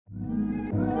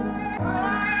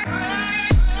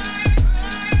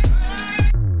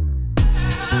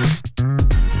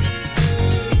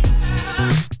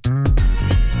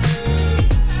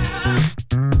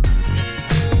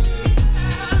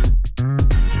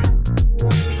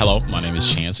Hello, my name is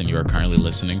Chance, and you are currently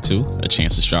listening to A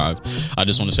Chance to Strive. I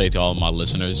just want to say to all of my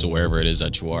listeners, wherever it is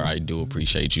that you are, I do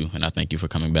appreciate you, and I thank you for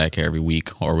coming back here every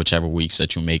week, or whichever weeks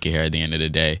that you make it here at the end of the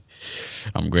day.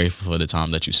 I'm grateful for the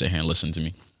time that you sit here and listen to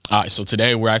me. All right, so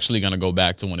today we're actually going to go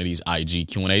back to one of these IG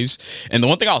Q&As, and the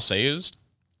one thing I'll say is,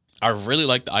 I really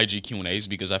like the IG Q&As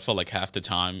because I feel like half the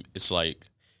time it's like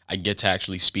I get to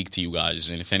actually speak to you guys.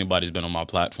 And if anybody's been on my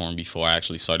platform before I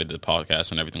actually started the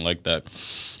podcast and everything like that,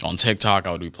 on TikTok,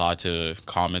 I would reply to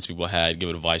comments people had, give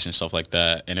advice and stuff like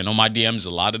that. And then on my DMs, a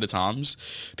lot of the times,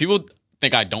 people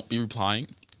think I don't be replying.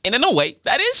 And in a way,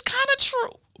 that is kind of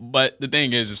true. But the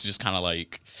thing is, it's just kind of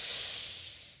like,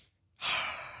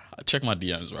 I check my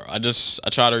DMs, bro. I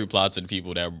try to reply to the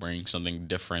people that bring something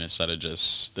different instead of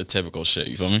just the typical shit.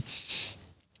 You feel me?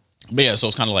 But yeah, so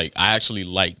it's kind of like I actually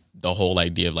like the whole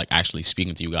idea of like actually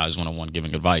speaking to you guys one-on-one,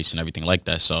 giving advice and everything like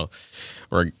that. So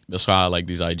that's why I like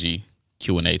these IG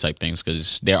Q&A type things,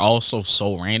 because they're also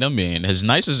so random. And as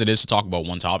nice as it is to talk about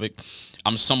one topic,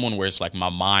 I'm someone where it's like my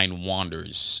mind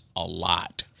wanders a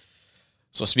lot.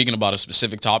 So speaking about a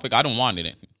specific topic, I don't want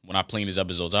it. When I plan these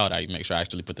episodes out, I make sure I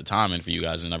actually put the time in for you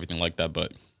guys and everything like that.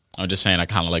 But I'm just saying I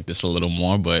kind of like this a little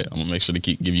more, but I'm going to make sure to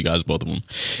give you guys both of them.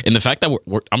 And the fact that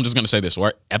I'm just going to say this, we're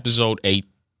at episode 8.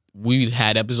 We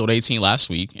had episode 18 last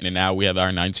week, and then now we have our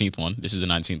 19th one. This is the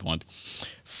 19th one.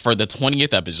 For the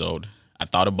 20th episode,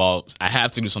 I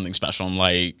have to do something special.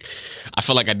 I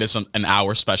feel like I did an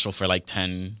hour special for like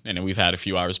 10, and then we've had a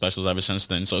few hour specials ever since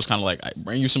then. So it's kind of like I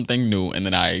bring you something new, and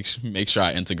then I make sure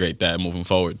I integrate that moving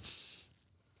forward.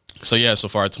 So yeah, so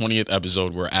for our 20th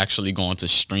episode, we're actually going to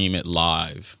stream it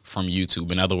live from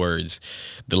YouTube. In other words,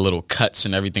 the little cuts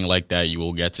and everything like that, you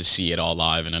will get to see it all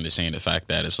live and understand the fact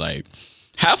that it's like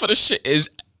half of the shit is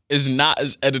not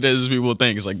as edited as people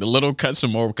think. It's like the little cuts are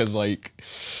more because like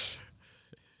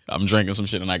I'm drinking some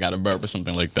shit and I got a burp or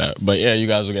something like that. But yeah, you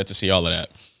guys will get to see all of that.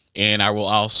 And I will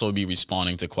also be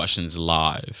responding to questions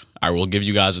live. I will give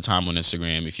you guys a time on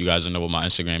Instagram. If you guys don't know what my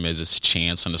Instagram is, it's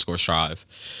chance_strive.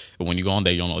 But when you go on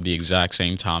there, you'll know the exact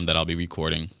same time that I'll be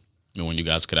recording. And when you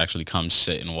guys could actually come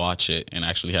sit and watch it and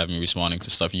actually have me responding to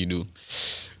stuff you do.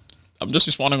 I'm just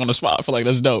responding on the spot. I feel like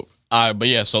that's dope. But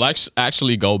yeah, so let's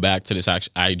actually go back to this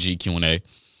IG Q&A. I'm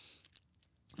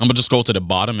going to just go to the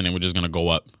bottom and then we're just going to go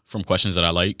up from questions that I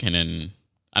like. And then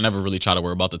I never really try to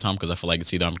worry about the time because I feel like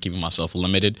it's either I'm keeping myself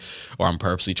limited or I'm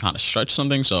purposely trying to stretch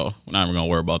something. So we're not even going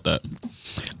to worry about that.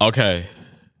 Okay.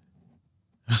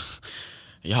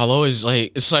 Y'all always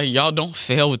like, it's like y'all don't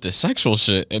fail with the sexual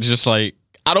shit. It's just like,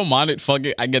 I don't mind it. Fuck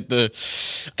it. I get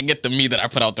the me that I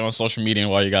put out there on social media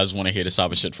and why you guys want to hear this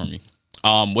type of shit from me.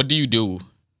 What do you do?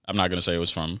 I'm not going to say it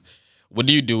was from. What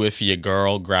do you do if your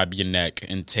girl grab your neck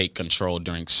and take control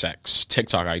during sex?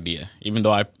 TikTok idea. Even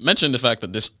though I mentioned the fact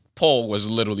that this poll was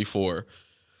literally for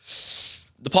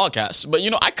the podcast. But,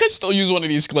 I could still use one of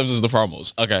these clips as the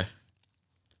promos. Okay.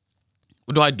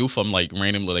 What do I do if I'm, like,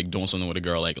 randomly, like, doing something with a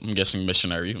girl? Like, I'm guessing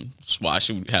missionary. That's why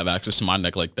she would have access to my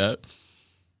neck like that.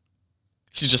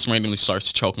 She just randomly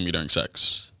starts choking me during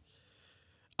sex.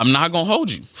 I'm not going to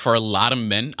hold you. For a lot of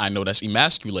men, I know that's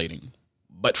emasculating.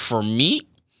 But for me,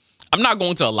 I'm not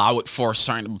going to allow it for a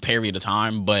certain period of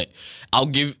time, but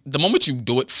the moment you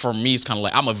do it, for me, it's kind of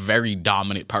like I'm a very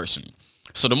dominant person.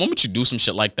 So the moment you do some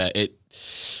shit like that,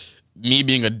 me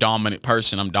being a dominant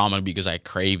person, I'm dominant because I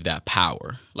crave that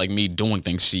power. Like me doing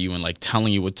things to you and like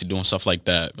telling you what to do and stuff like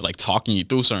that, like talking you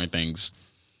through certain things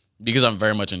because I'm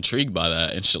very much intrigued by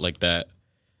that and shit like that.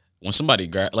 When somebody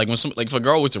if a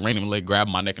girl were to randomly grab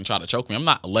my neck and try to choke me, I'm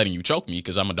not letting you choke me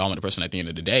because I'm a dominant person at the end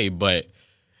of the day, but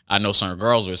I know certain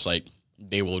girls where it's like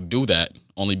they will do that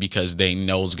only because they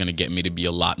know it's going to get me to be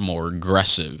a lot more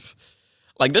aggressive.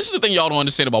 Like, this is the thing y'all don't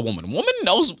understand about women. Women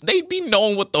knows, they be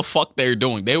knowing what the fuck they're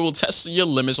doing. They will test your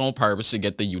limits on purpose to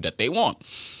get the you that they want.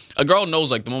 A girl knows,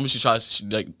 like, the moment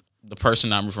the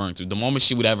person I'm referring to, the moment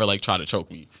she would ever, like, try to choke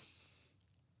me,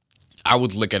 I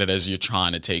would look at it as you're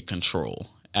trying to take control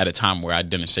at a time where I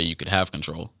didn't say you could have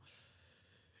control.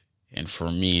 And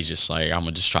for me, it's just like, I'm going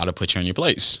to just try to put you in your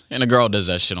place. And a girl does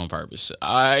that shit on purpose.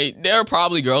 There are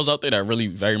probably girls out there that really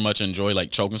very much enjoy, like,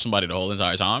 choking somebody the whole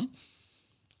entire time.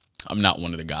 I'm not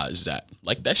one of the guys that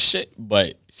like that shit.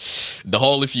 But the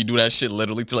whole, if you do that shit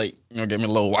literally to, like, get me a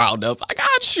little wild up, I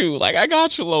got you. Like, I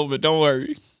got you a little bit. Don't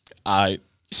worry.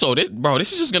 So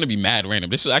this is just going to be mad random.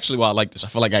 This is actually why I like this. I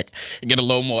feel like I get a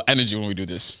little more energy when we do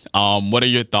this. What are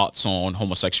your thoughts on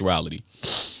homosexuality?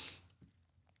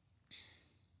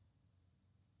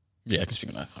 Yeah, I can speak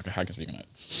on that. Okay, I can speak on that.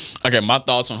 Okay, my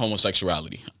thoughts on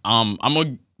homosexuality. I'm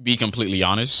going to be completely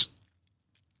honest.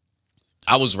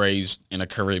 I was raised in a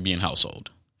Caribbean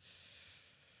household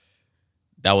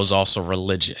that was also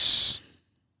religious.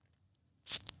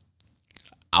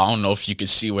 I don't know if you could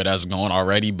see where that's going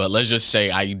already, but let's just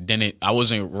say I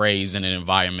wasn't raised in an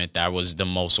environment that was the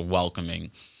most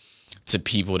welcoming to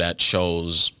people that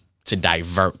chose to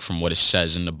divert from what it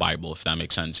says in the Bible, if that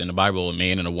makes sense. In the Bible, a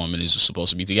man and a woman is supposed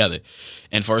to be together.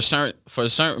 And for a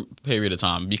certain period of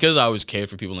time, because I always cared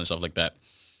for people and stuff like that,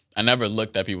 I never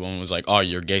looked at people and was like, oh,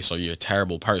 you're gay, so you're a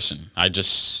terrible person. I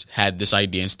just had this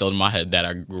idea instilled in my head that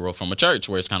I grew up from a church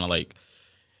where it's kind of like,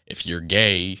 if you're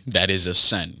gay, that is a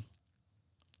sin.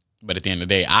 But at the end of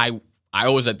the day, I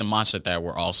always had the mindset that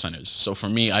we're all sinners. So for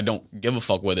me, I don't give a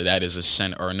fuck whether that is a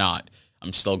sin or not.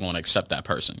 I'm still going to accept that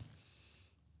person.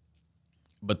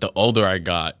 But the older I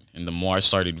got and the more I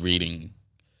started reading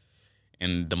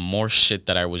and the more shit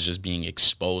that I was just being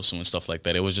exposed to and stuff like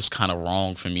that, it was just kind of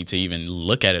wrong for me to even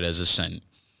look at it as a sin.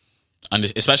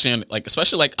 Especially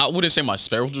I wouldn't say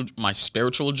my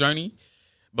spiritual journey,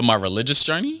 but my religious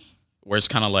journey, where it's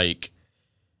kind of like,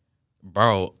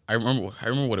 bro, I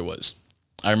remember what it was.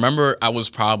 I remember I was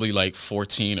probably like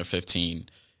 14 or 15.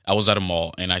 I was at a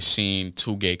mall and I seen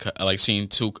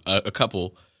a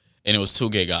couple, and it was two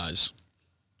gay guys.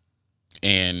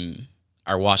 And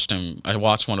I watched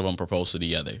one of them propose to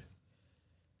the other.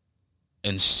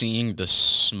 And seeing the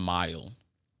smile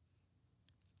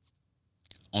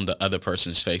on the other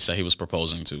person's face that he was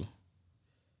proposing to,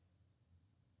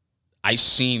 I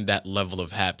seen that level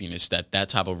of happiness that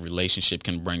type of relationship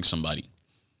can bring somebody.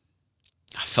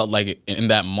 I felt like in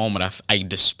that moment, I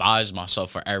despised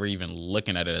myself for ever even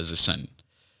looking at it as a sin.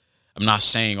 I'm not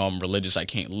saying, oh, I'm religious, I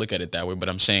can't look at it that way, but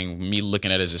I'm saying me looking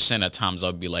at it as a sin, at times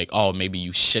I'll be like, oh, maybe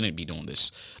you shouldn't be doing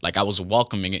this. Like, I was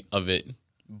welcoming of it,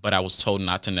 but I was told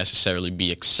not to necessarily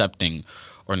be accepting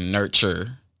or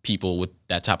nurture people with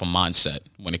that type of mindset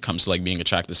when it comes to like being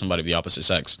attracted to somebody of the opposite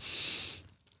sex.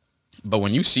 But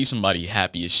when you see somebody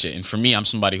happy as shit, and for me, I'm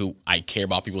somebody who I care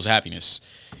about people's happiness.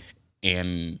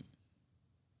 And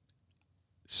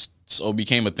so it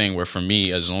became a thing where for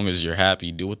me, as long as you're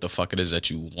happy, do what the fuck it is that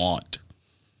you want.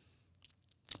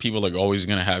 People are always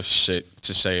going to have shit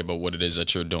to say about what it is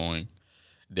that you're doing.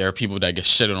 There are people that get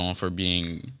shitted on for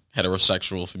being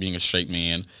heterosexual, for being a straight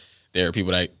man. There are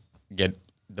people that get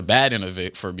the bad end of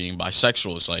it for being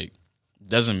bisexual. It's like,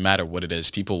 doesn't matter what it is.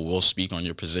 People will speak on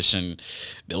your position.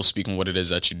 They'll speak on what it is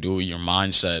that you do, your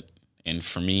mindset. And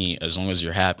for me, as long as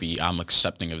you're happy, I'm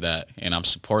accepting of that. And I'm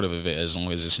supportive of it as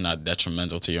long as it's not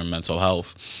detrimental to your mental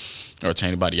health or to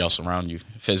anybody else around you,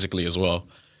 physically as well.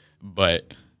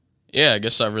 But yeah, I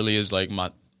guess that really is like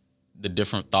the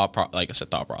different thought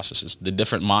processes, the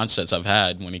different mindsets I've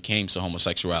had when it came to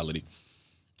homosexuality.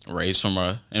 Raised from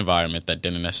an environment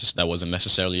that wasn't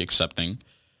necessarily accepting.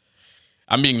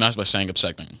 I'm being nice by saying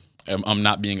accepting. I'm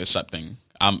not being accepting.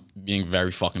 I'm being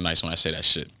very fucking nice when I say that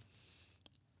shit.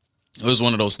 It was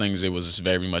one of those things it was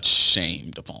very much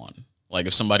shamed upon. Like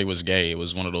if somebody was gay, it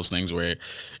was one of those things where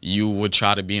you would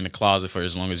try to be in the closet for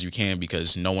as long as you can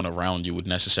because no one around you would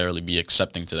necessarily be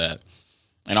accepting to that.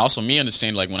 And also me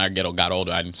understanding, like when I got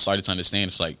older, I started to understand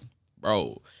it's like,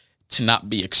 bro, to not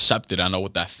be accepted, I know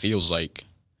what that feels like.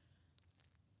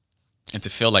 And to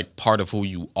feel like part of who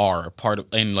you are,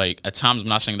 and like at times I'm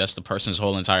not saying that's the person's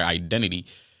whole entire identity,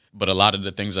 but a lot of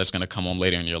the things that's going to come on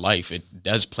later in your life, it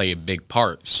does play a big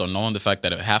part. So knowing the fact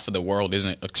that half of the world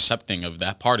isn't accepting of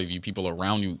that part of you, people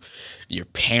around you, your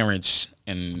parents,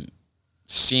 and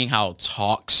seeing how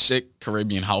toxic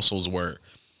Caribbean households were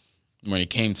when it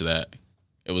came to that,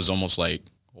 it was almost like,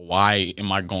 why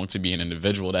am I going to be an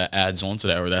individual that adds on to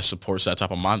that or that supports that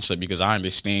type of mindset? Because I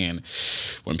understand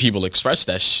when people express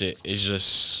that shit, it's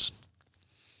just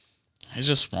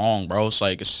wrong, bro. It's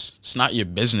like, it's not your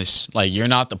business. Like, you're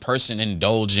not the person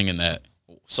indulging in that.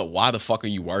 So why the fuck are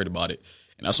you worried about it?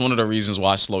 And that's one of the reasons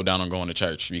why I slowed down on going to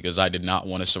church, because I did not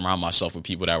want to surround myself with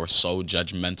people that were so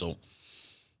judgmental.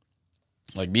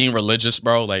 Like, being religious,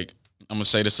 bro, like, I'm going to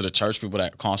say this to the church people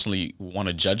that constantly want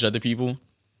to judge other people.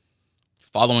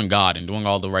 Following God and doing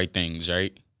all the right things,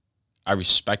 right? I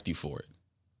respect you for it.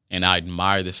 And I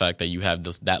admire the fact that you have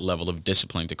that level of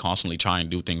discipline to constantly try and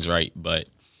do things right. But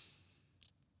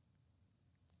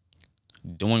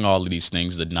doing all of these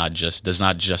things does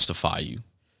not justify you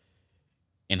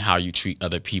in how you treat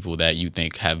other people that you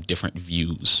think have different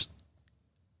views.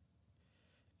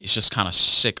 It's just kind of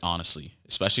sick, honestly,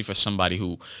 especially for somebody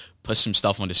who puts some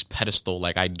stuff on this pedestal.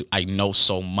 Like, I know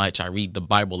so much. I read the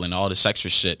Bible and all this extra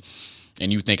shit.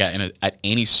 And you think at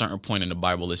any certain point in the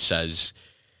Bible it says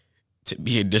to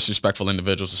be a disrespectful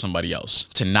individual to somebody else,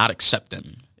 to not accept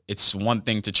them. It's one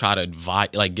thing to try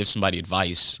to give somebody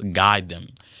advice, guide them.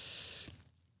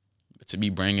 But to be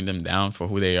bringing them down for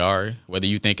who they are, whether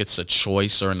you think it's a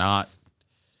choice or not,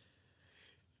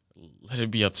 let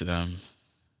it be up to them.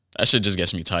 That shit just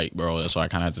gets me tight, bro. That's why I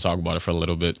kind of had to talk about it for a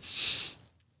little bit.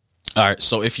 All right,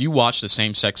 so if you watch the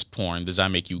same sex porn, does that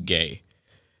make you gay?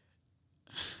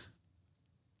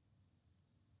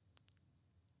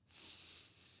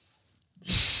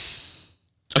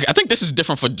 Okay, I think this is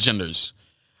different for genders.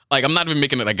 Like, I'm not even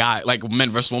making it a guy, like men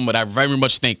versus women, but I very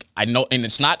much think I know, and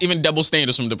it's not even double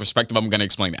standards from the perspective I'm going to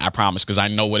explain it. I promise, because I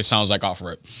know what it sounds like off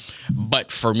rip.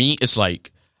 But for me, it's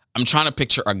like I'm trying to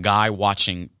picture a guy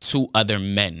watching two other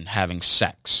men having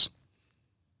sex.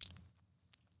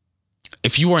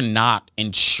 If you are not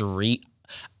intrigued,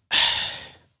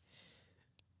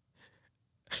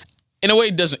 in a way,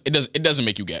 it doesn't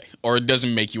make you gay, or it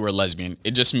doesn't make you a lesbian.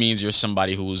 It just means you're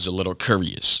somebody who's a little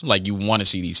curious, like you want to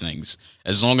see these things.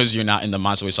 As long as you're not in the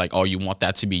mindset where it's like, oh, you want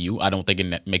that to be you. I don't think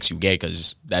it makes you gay,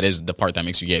 because that is the part that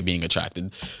makes you gay, being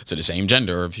attracted to the same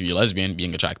gender. Or if you're lesbian,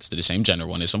 being attracted to the same gender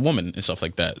when it's a woman and stuff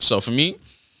like that. So for me,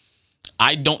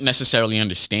 I don't necessarily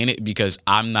understand it, because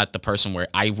I'm not the person where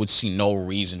I would see no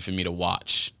reason for me to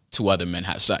watch two other men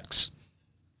have sex.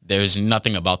 There's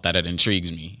nothing about that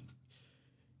intrigues me.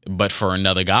 But for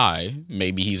another guy,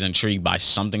 maybe he's intrigued by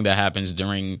something that happens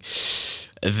during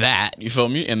that. You feel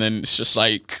me? And then it's just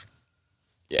like,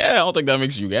 yeah, I don't think that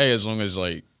makes you gay, as long as,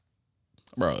 like,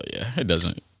 bro, yeah, it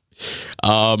doesn't.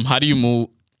 How do you move?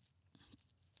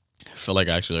 I feel like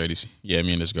I actually already, yeah,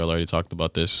 me and this girl already talked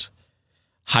about this.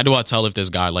 How do I tell if this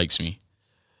guy likes me?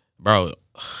 Bro,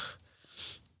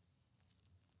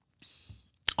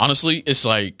 honestly, it's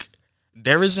like,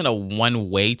 there isn't a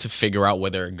one way to figure out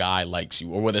whether a guy likes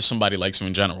you or whether somebody likes you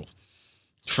in general.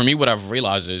 For me, what I've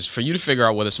realized is, for you to figure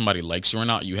out whether somebody likes you or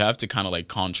not, you have to kind of like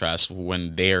contrast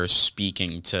when they're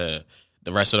speaking to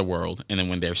the rest of the world and then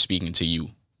when they're speaking to you,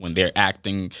 when they're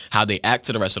acting, how they act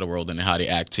to the rest of the world and how they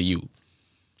act to you.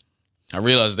 I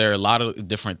realize there are a lot of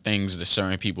different things that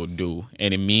certain people do,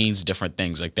 and it means different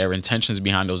things. Like, their intentions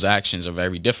behind those actions are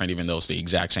very different, even though it's the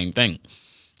exact same thing.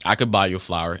 I could buy you a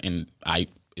flower, and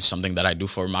it's something that I do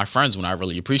for my friends when I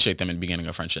really appreciate them in the beginning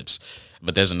of friendships.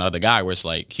 But there's another guy where it's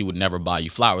like, he would never buy you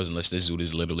flowers unless this dude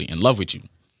is literally in love with you.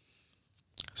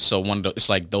 So it's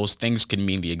like those things can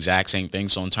mean the exact same thing.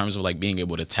 So in terms of like being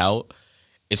able to tell,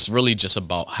 it's really just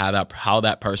about how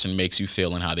that person makes you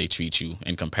feel and how they treat you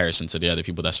in comparison to the other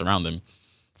people that surround them.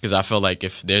 Because I feel like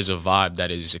if there's a vibe that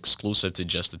is exclusive to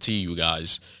just the two of you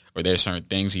guys, or there's certain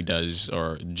things he does,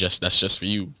 or that's just for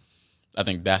you, I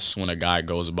think that's when a guy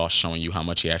goes about showing you how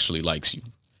much he actually likes you.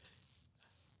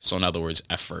 So in other words,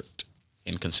 effort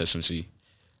and consistency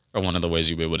are one of the ways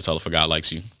you'll be able to tell if a guy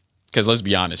likes you. Because let's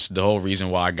be honest, the whole reason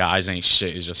why guys ain't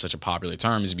shit is just such a popular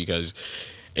term is because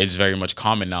it's very much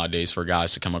common nowadays for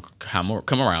guys to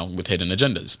come around with hidden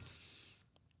agendas.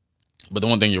 But the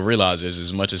one thing you realize is,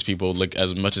 as much as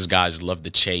guys love the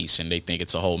chase and they think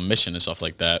it's a whole mission and stuff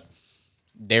like that,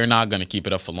 they're not going to keep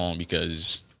it up for long,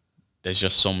 because there's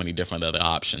just so many different other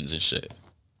options and shit.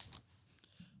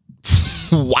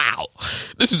 Wow.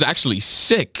 This is actually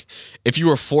sick. If you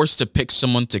were forced to pick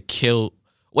someone to kill...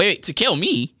 Wait, to kill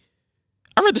me?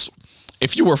 I read this.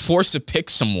 If you were forced to pick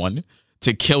someone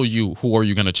to kill you, who are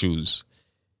you going to choose?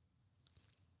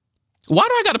 Why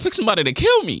do I got to pick somebody to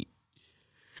kill me?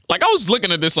 Like, I was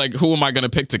looking at this like, who am I going to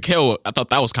pick to kill? I thought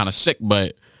that was kind of sick,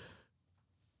 but...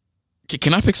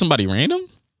 Can I pick somebody random?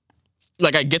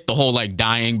 Like, I get the whole, like,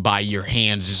 dying by your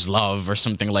hands is love or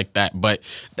something like that. But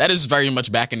that is very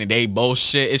much back in the day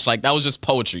bullshit. It's like, that was just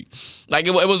poetry. Like,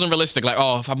 it wasn't realistic. Like,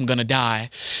 oh, if I'm going to die,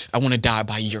 I want to die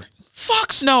by your...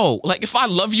 Fucks no. Like, if I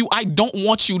love you, I don't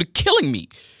want you to killing me.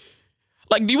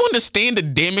 Like, do you understand the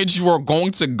damage you are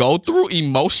going to go through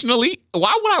emotionally?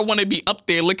 Why would I want to be up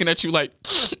there looking at you like,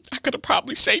 I could have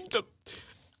probably saved them?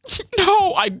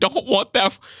 No, I don't want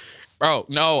that... Bro,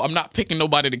 no, I'm not picking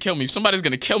nobody to kill me. If somebody's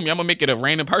going to kill me, I'm going to make it a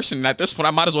random person. And at this point,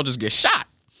 I might as well just get shot.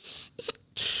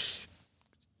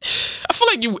 I feel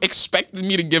like you expected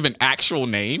me to give an actual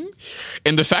name.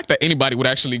 And the fact that anybody would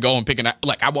actually go and pick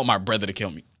like, I want my brother to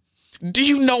kill me. Do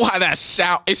you know how that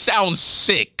sounds? It sounds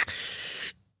sick.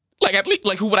 Like, at least,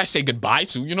 like, who would I say goodbye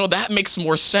to? You know, that makes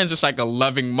more sense. It's like a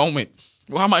loving moment.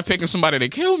 Why am I picking somebody to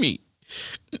kill me?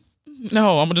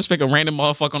 No, I'm going to just pick a random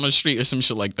motherfucker on the street or some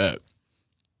shit like that.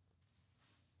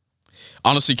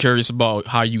 Honestly curious about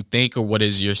how you think, or what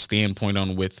is your standpoint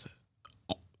on with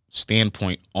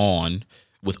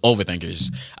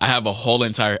overthinkers. I have a whole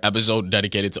entire episode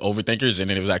dedicated to overthinkers, and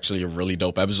it was actually a really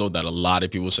dope episode that a lot of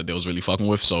people said they was really fucking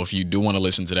with. So if you do want to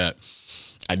listen to that,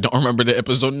 I don't remember the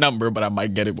episode number, but I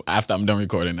might get it after I'm done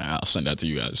recording, and I'll send that to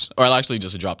you guys. Or I'll actually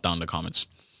just drop down in the comments.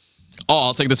 Oh,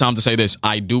 I'll take the time to say this.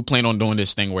 I do plan on doing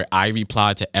this thing where I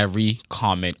reply to every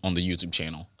comment on the YouTube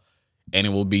channel. And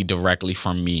it will be directly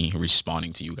from me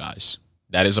responding to you guys.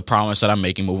 That is a promise that I'm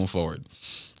making moving forward.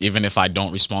 Even if I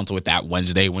don't respond to it that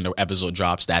Wednesday when the episode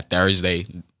drops, that Thursday,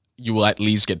 you will at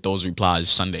least get those replies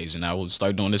Sundays. And I will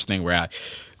start doing this thing where I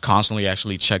constantly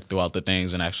actually check throughout the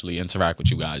things and actually interact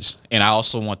with you guys. And I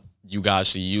also want you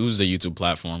guys to use the YouTube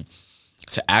platform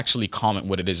to actually comment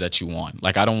what it is that you want.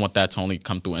 Like, I don't want that to only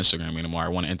come through Instagram anymore. I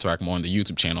want to interact more on the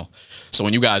YouTube channel. So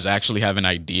when you guys actually have an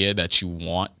idea that you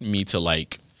want me to,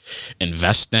 like,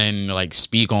 invest in, like,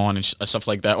 speak on and stuff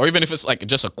like that, or even if it's, like,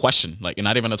 just a question, like,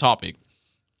 not even a topic.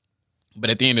 But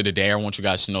at the end of the day, I want you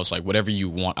guys to know it's like whatever you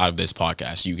want out of this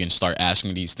podcast, you can start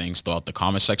asking these things throughout the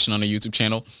comment section on the YouTube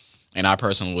channel. And I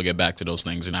personally will get back to those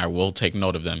things and I will take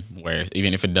note of them, where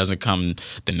even if it doesn't come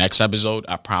the next episode,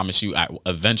 I promise you,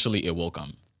 eventually it will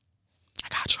come. I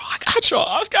got y'all.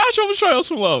 I'm going to show you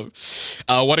some love.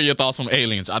 What are your thoughts on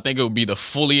aliens? I think it would be the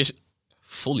foolish.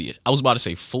 I was about to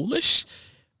say foolish.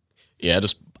 Yeah,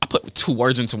 I put two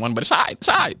words into one, but it's all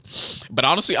right. But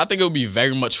honestly, I think it would be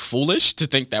very much foolish to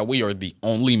think that we are the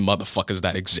only motherfuckers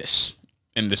that exist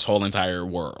in this whole entire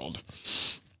world.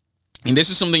 And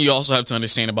this is something you also have to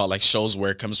understand about, like, shows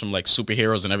where it comes from, like,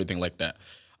 superheroes and everything like that.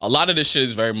 A lot of this shit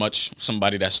is very much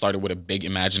somebody that started with a big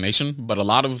imagination, but a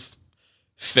lot of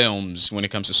films, when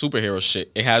it comes to superhero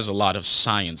shit, it has a lot of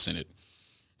science in it.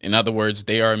 In other words,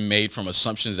 they are made from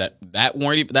assumptions that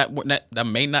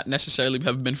may not necessarily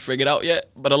have been figured out yet.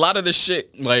 But a lot of this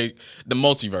shit, like the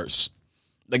multiverse,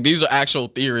 like, these are actual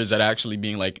theories that are actually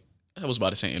being, like, I was about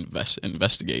to say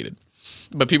investigated.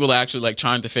 But people are actually, like,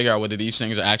 trying to figure out whether these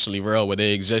things are actually real, whether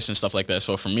they exist and stuff like that.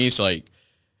 So for me, it's like,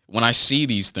 when I see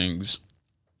these things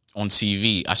on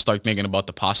TV, I start thinking about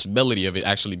the possibility of it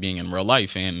actually being in real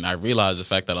life. And I realize the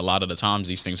fact that a lot of the times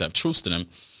these things have truths to them.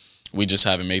 We just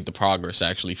haven't made the progress to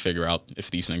actually figure out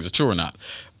if these things are true or not.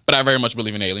 But I very much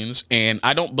believe in aliens. And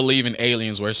I don't believe in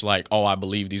aliens where it's like, oh, I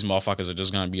believe these motherfuckers are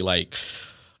just going to be, like,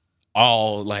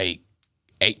 all, like,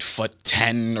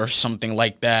 8'10" or something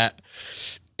like that.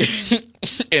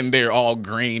 And they're all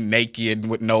green, naked,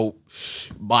 with no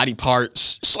body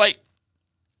parts. It's like,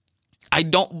 I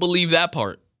don't believe that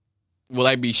part. Will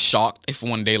I be shocked if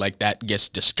one day, like, that gets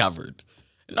discovered?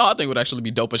 No, I think it would actually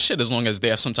be dope as shit as long as they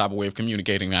have some type of way of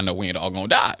communicating. I know we ain't all gonna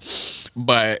die.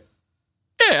 But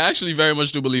yeah, I actually very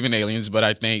much do believe in aliens, but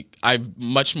I think I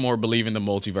much more believe in the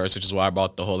multiverse, which is why I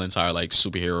brought the whole entire, like,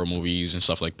 superhero movies and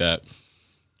stuff like that.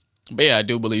 But yeah, I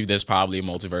do believe there's probably a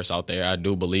multiverse out there. I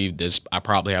do believe I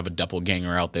probably have a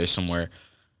doppelganger out there somewhere.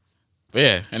 But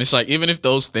yeah, and it's like, even if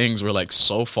those things were, like,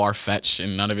 so far-fetched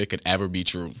and none of it could ever be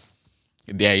true,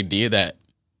 the idea that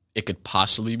it could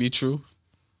possibly be true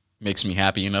makes me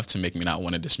happy enough to make me not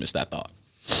want to dismiss that thought.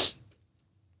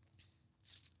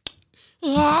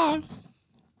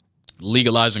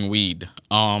 Legalizing weed.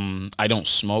 I don't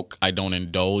smoke. I don't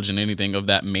indulge in anything of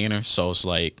that manner. So it's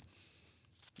like,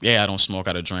 yeah, I don't smoke,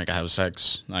 I don't drink, I have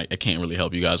sex. I can't really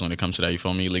help you guys when it comes to that, you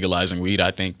feel me? Legalizing weed,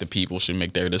 I think the people should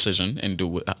make their decision and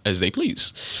do it as they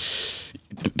please.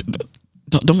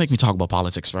 Don't make me talk about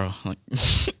politics, bro. Like,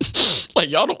 like,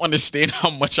 y'all don't understand how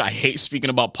much I hate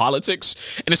speaking about politics,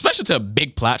 and especially to a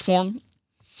big platform.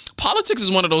 Politics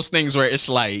is one of those things where it's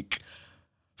like,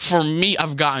 for me,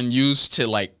 I've gotten used to,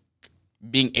 like,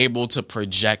 being able to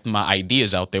project my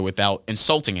ideas out there without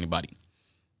insulting anybody.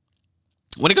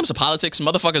 When it comes to politics,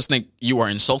 motherfuckers think you are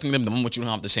insulting them the moment you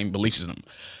don't have the same beliefs as them.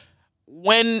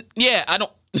 I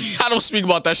don't speak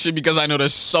about that shit because I know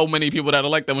there's so many people that are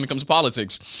like that when it comes to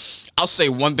politics. I'll say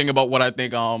one thing about what I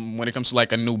think when it comes to,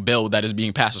 like, a new bill that is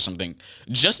being passed or something.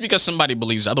 Just because somebody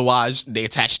believes otherwise, they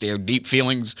attach their deep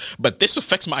feelings. But this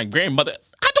affects my grandmother.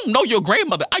 I don't know your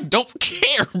grandmother. I don't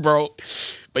care, bro.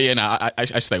 But yeah, I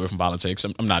stay away from politics.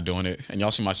 I'm not doing it. And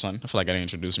y'all see my son. I feel like I didn't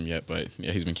introduce him yet, but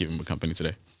yeah, he's been keeping me company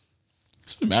today.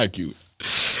 It's mad cute.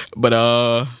 But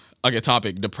okay,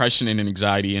 topic: depression and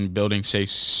anxiety and building safe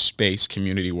space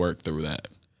community work through that.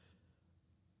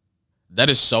 That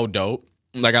is so dope.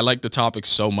 Like, I like the topic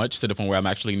so much to the point where I'm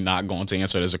actually not going to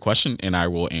answer it as a question, and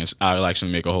I'll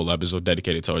actually make a whole episode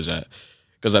dedicated towards that,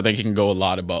 because I think it can go a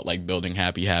lot about, like, building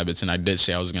happy habits. And I did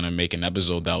say I was going to make an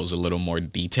episode that was a little more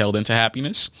detailed into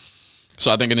happiness.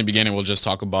 So I think in the beginning, we'll just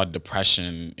talk about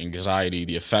depression, anxiety,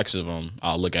 the effects of them.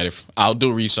 I'll look at it. I'll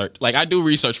do research. Like, I do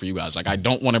research for you guys. Like, I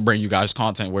don't want to bring you guys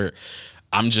content where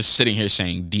I'm just sitting here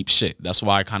saying deep shit. That's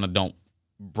why I kind of don't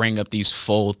bring up these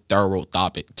full, thorough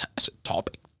topics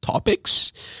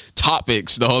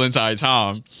the whole entire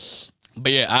time.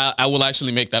 But yeah, I will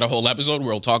actually make that a whole episode where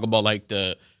we'll talk about, like,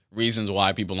 the reasons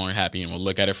why people aren't happy, and we'll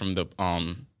look at it from the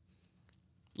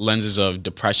lenses of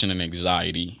depression and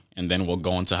anxiety. And then we'll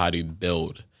go into how to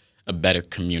build a better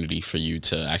community for you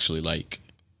to actually, like,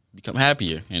 become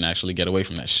happier and actually get away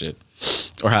from that shit,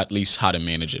 or at least how to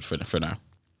manage it for now.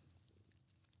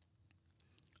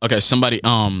 Okay, somebody,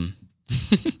 I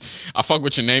fuck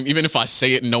with your name. Even if I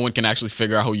say it, no one can actually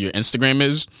figure out who your Instagram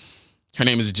is. Her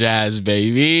name is Jazz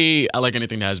Baby. I like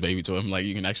anything that has baby to it. Like,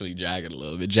 you can actually drag it a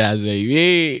little bit. Jazz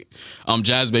Baby.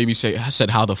 Jazz Baby said,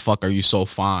 how the fuck are you so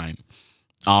fine?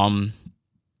 I'm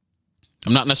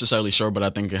not necessarily sure, but I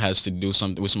think it has to do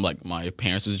something with some, like, my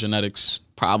parents' genetics.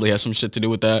 Probably has some shit to do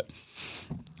with that.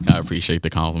 I appreciate the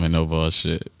compliment, no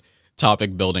bullshit.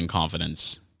 Topic: building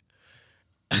confidence.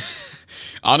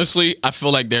 Honestly, I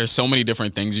feel like there's so many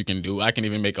different things you can do. I can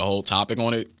even make a whole topic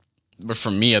on it. But for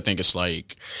me, I think it's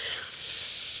like,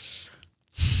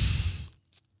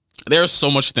 there are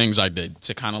so much things I did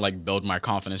to kind of like build my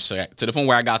confidence to the point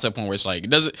where I got to a point where it's like,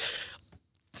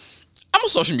 I'm a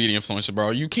social media influencer, bro.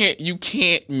 You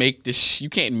can't make this. You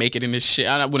can't make it in this shit.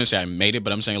 I wouldn't say I made it,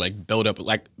 but I'm saying like build up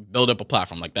a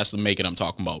platform. Like, that's the make it I'm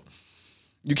talking about.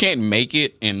 You can't make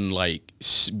it and like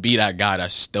be that guy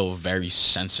that's still very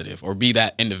sensitive, or be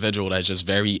that individual that's just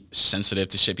very sensitive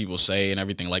to shit people say and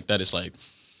everything like that. It's like,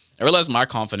 I realized my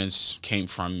confidence came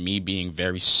from me being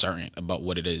very certain about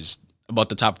what it is, about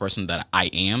the type of person that I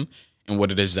am and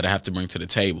what it is that I have to bring to the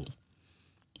table.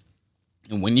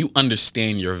 And when you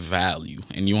understand your value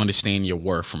and you understand your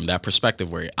worth from that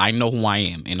perspective, where I know who I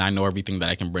am and I know everything that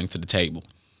I can bring to the table,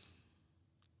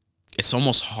 it's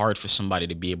almost hard for somebody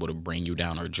to be able to bring you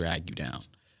down or drag you down.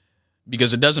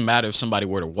 Because it doesn't matter if somebody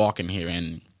were to walk in here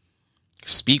and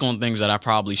speak on things that I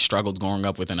probably struggled growing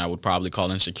up with and I would probably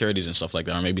call insecurities and stuff like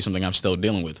that, or maybe something I'm still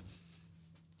dealing with.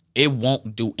 It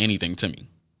won't do anything to me.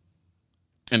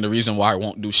 And the reason why it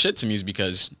won't do shit to me is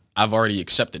because I've already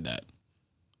accepted that.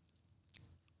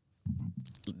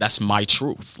 That's my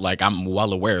truth. Like, I'm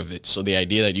well aware of it. So the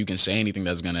idea that you can say anything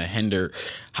that's going to hinder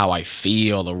how I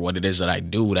feel or what it is that I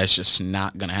do, that's just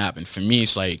not going to happen. For me,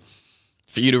 it's like,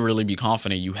 for you to really be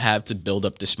confident, you have to build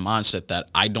up this mindset that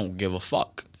I don't give a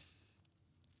fuck.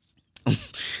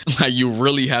 Like, you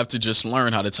really have to just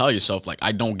learn how to tell yourself, like,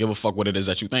 I don't give a fuck what it is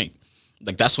that you think.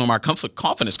 Like, that's where my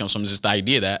confidence comes from, is just the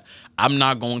idea that I'm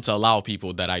not going to allow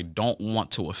people that I don't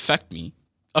want to affect me.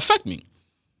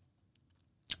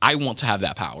 I want to have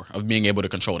that power of being able to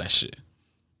control that shit.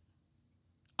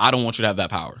 I don't want you to have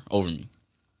that power over me.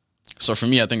 So for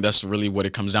me, I think that's really what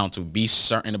it comes down to. Be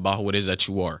certain about who it is that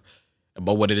you are,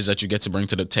 about what it is that you get to bring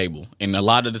to the table. And a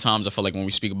lot of the times I feel like when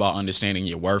we speak about understanding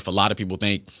your worth, a lot of people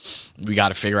think we got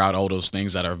to figure out all those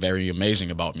things that are very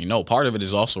amazing about me. No, part of it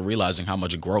is also realizing how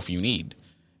much growth you need.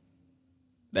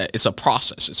 That it's a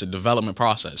process. It's a development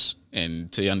process.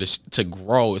 And to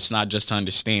grow, it's not just to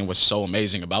understand what's so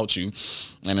amazing about you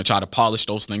and to try to polish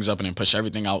those things up and then push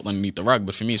everything out underneath the rug.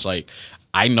 But for me, it's like,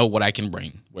 I know what I can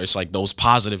bring, where it's like those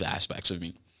positive aspects of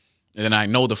me. And then I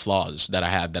know the flaws that I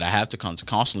have to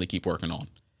constantly keep working on.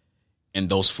 And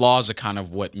those flaws are kind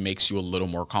of what makes you a little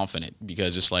more confident,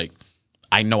 because it's like,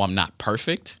 I know I'm not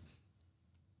perfect,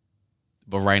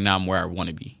 but right now I'm where I want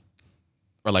to be.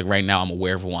 Or like right now I'm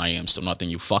aware of who I am, so nothing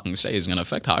you fucking say is going to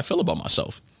affect how I feel about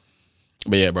myself.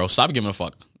 But yeah, bro, stop giving a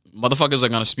fuck. Motherfuckers are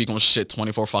going to speak on shit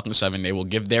 24/7. They will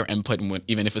give their input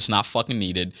even if it's not fucking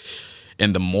needed.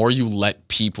 And the more you let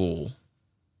people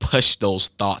push those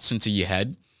thoughts into your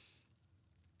head,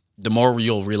 the more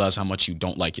you'll realize how much you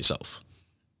don't like yourself.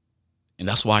 And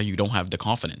that's why you don't have the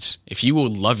confidence. If you will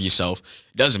love yourself,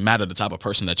 it doesn't matter the type of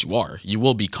person that you are. You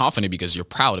will be confident because you're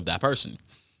proud of that person.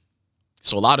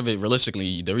 So a lot of it,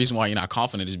 realistically, the reason why you're not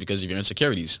confident is because of your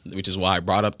insecurities, which is why I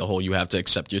brought up the whole, you have to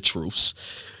accept your truths.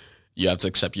 You have to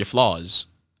accept your flaws,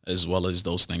 as well as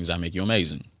those things that make you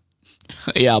amazing.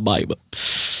 Yeah, bye, but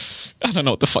I don't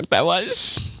know what the fuck that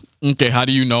was. Okay, how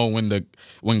do you know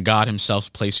when God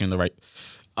himself placed you in the right?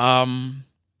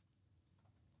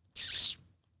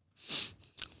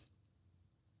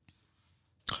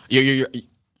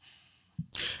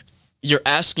 You're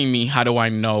asking me, how do I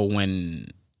know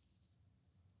when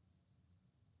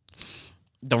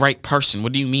the right person?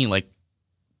 What do you mean? Like,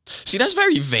 see, that's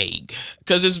very vague,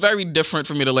 because it's very different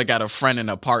for me to look at a friend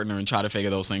and a partner and try to figure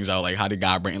those things out. Like, how did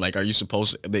God bring, like, are you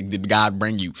supposed to, did God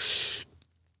bring you?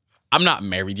 I'm not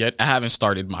married yet. I haven't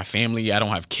started my family. I don't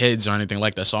have kids or anything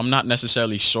like that. So I'm not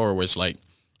necessarily sure where it's like,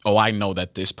 oh, I know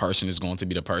that this person is going to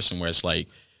be the person where it's like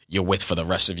you're with for the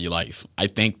rest of your life. I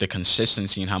think the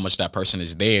consistency and how much that person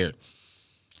is there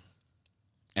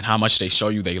and how much they show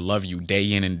you they love you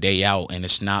day in and day out, and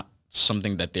it's not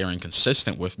something that they're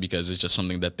inconsistent with because it's just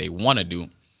something that they want to do.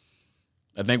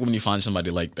 I think when you find somebody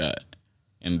like that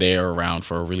and they're around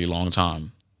for a really long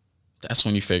time, that's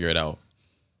when you figure it out.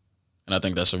 And I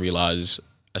think that's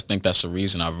the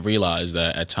reason I've realized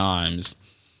that at times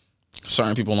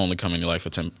certain people only come in your life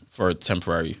for a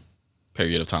temporary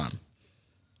period of time,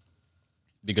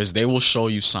 because they will show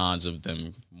you signs of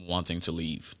them wanting to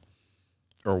leave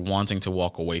or wanting to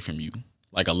walk away from you.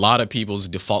 Like, a lot of people's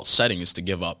default setting is to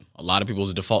give up. A lot of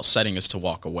people's default setting is to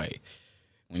walk away.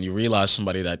 When you realize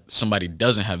somebody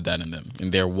doesn't have that in them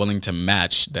and they're willing to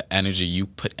match the energy you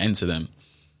put into them,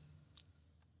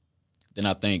 then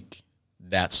I think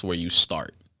that's where you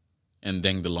start. And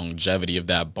then the longevity of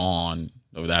that bond,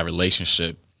 of that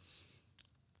relationship,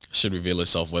 should reveal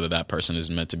itself whether that person is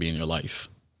meant to be in your life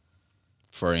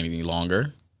for any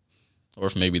longer, or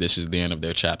if maybe this is the end of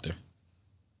their chapter.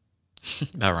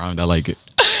 That rhymed. I like it.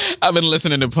 I've been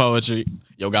listening to poetry.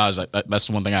 Yo, guys, that's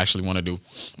the one thing I actually want to do.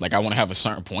 Like, I want to have a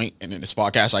certain point, and in this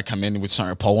podcast, I come in with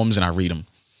certain poems and I read them.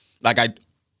 Like,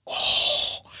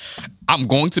 I'm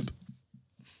going to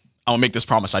make this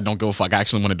promise. I don't give a fuck. I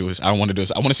actually want to do this. I don't want to do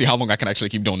this. I want to see how long I can actually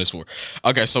keep doing this for.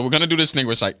 Okay, so we're going to do this thing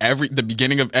where it's like the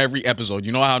beginning of every episode.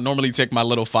 You know how I normally take my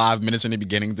little 5 minutes in the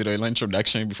beginning to do the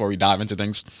introduction before we dive into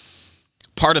things?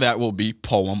 Part of that will be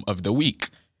poem of the week.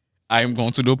 I am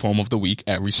going to do a poem of the week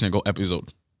every single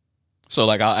episode. So,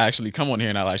 like, I'll actually come on here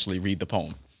and I'll actually read the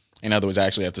poem. In other words, I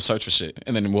actually have to search for shit.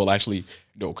 And then we'll actually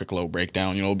do a quick little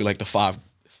breakdown. You know, it'll be like the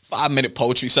 5-minute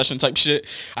poetry session type shit.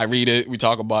 I read it, we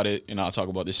talk about it, and I'll talk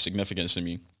about the significance to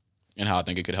me and how I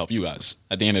think it could help you guys.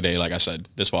 At the end of the day, like I said,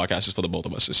 this podcast is for the both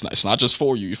of us. It's not just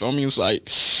for you. You feel me? It's like,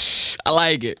 I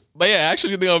like it. But yeah, I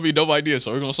actually think it'll be a dope idea.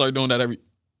 So we're going to start doing that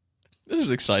this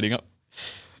is exciting.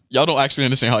 Y'all don't actually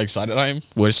understand how excited I am.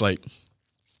 Where it's like,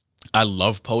 I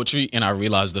love poetry, and I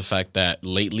realize the fact that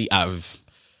lately I've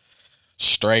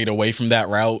strayed away from that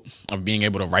route of being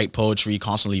able to write poetry,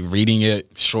 constantly reading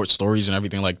it, short stories and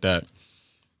everything like that.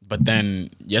 But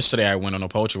then yesterday I went on a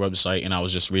poetry website and I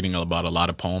was just reading about a lot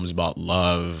of poems about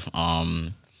love,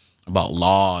 about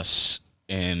loss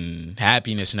and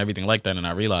happiness and everything like that. And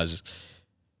I realized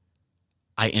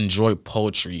I enjoy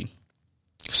poetry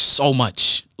so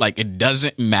much. Like, it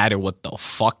doesn't matter what the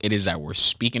fuck it is that we're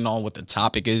speaking on, what the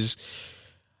topic is.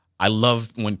 I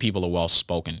love when people are well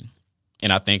spoken.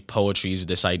 And I think poetry is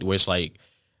this idea where it's like,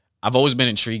 I've always been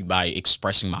intrigued by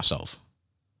expressing myself.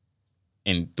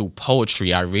 And through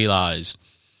poetry, I realized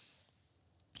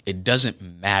it doesn't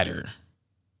matter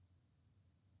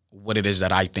what it is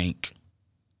that I think.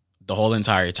 The whole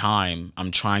entire time, I'm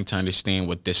trying to understand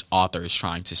what this author is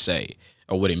trying to say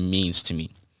or what it means to me.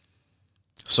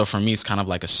 So for me, it's kind of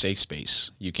like a safe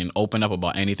space. You can open up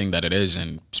about anything that it is,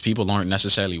 and people aren't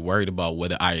necessarily worried about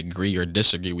whether I agree or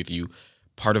disagree with you.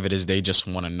 Part of it is they just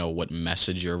want to know what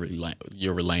message you're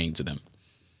relaying to them.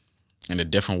 And the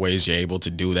different ways you're able to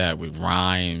do that with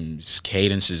rhymes,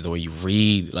 cadences, the way you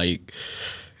read, like,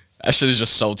 that shit is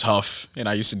just so tough. And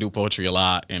I used to do poetry a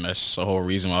lot, and that's the whole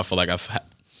reason why I feel like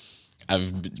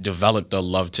I've developed a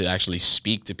love to actually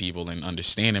speak to people and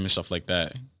understand them and stuff like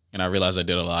that. And I realized I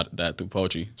did a lot of that through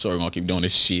poetry. So we're gonna keep doing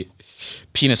this shit.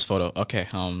 Penis photo. Okay.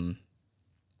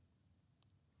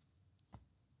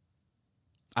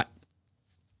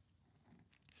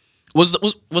 Was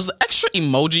the extra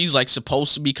emojis like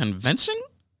supposed to be convincing?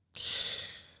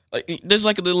 Like, there's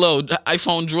like a little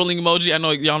iPhone drooling emoji. I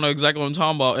know y'all know exactly what I'm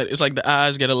talking about. It's like the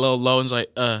eyes get a little low and it's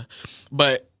like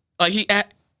but like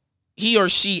he or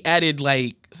she added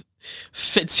like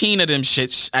 15 of them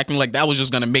shits, acting like that was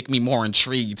just gonna make me more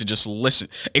intrigued to just listen.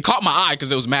 It caught my eye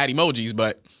because it was mad emojis,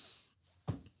 but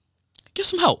get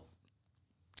some help.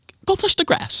 Go touch the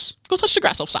grass. Go touch the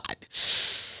grass outside.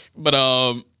 But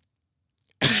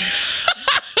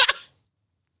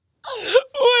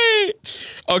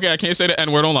wait. Okay, I can't say the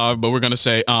N-word on live, but we're gonna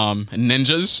say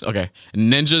ninjas. Okay,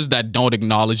 ninjas that don't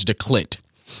acknowledge the clit.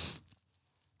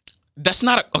 That's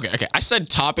not okay. I said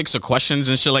topics or questions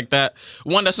and shit like that.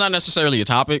 One, that's not necessarily a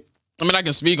topic. I mean, I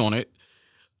can speak on it.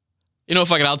 You know,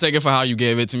 I'll take it for how you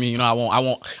gave it to me. You know,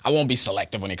 I won't be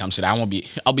selective when it comes to that.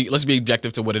 Let's be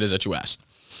objective to what it is that you asked.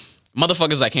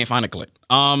 Motherfuckers that can't find a clit.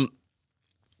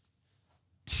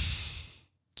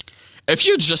 If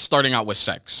you're just starting out with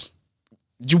sex,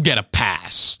 you get a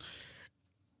pass.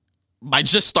 By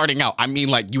just starting out, I mean,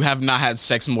 like, you have not had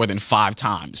sex more than 5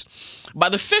 times. By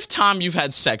the 5th time you've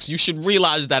had sex, you should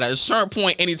realize that at a certain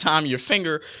point, anytime your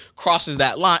finger crosses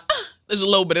that line, there's a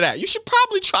little bit of that. You should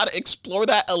probably try to explore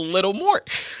that a little more.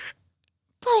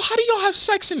 Bro, how do y'all have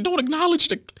sex and don't acknowledge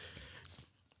the...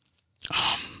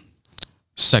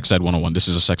 Sex Ed 101. This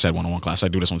is a Sex Ed 101 class. I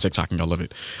do this on TikTok and y'all love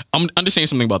it. I'm understanding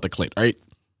something about the clit, right?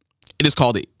 It is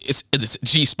called, it's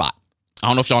G-spot. I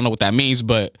don't know if y'all know what that means,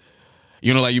 but...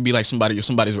 You know, like, you be like somebody's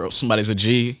a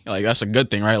G. Like, that's a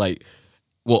good thing, right? Like,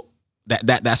 well,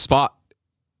 that spot,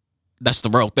 that's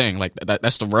the real thing. Like,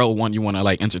 that's the real one you want to,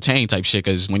 like, entertain type shit.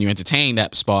 Because when you entertain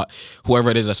that spot, whoever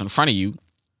it is that's in front of you,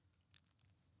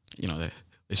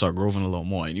 they start grooving a little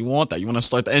more, and you want that. You want to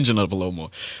start the engine up a little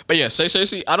more. But yeah,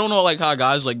 seriously, I don't know like how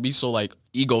guys like be so like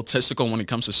egotistical when it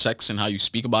comes to sex and how you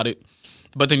speak about it.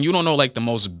 But then you don't know like the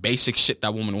most basic shit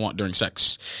that women want during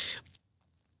sex.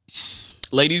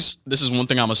 Ladies, this is one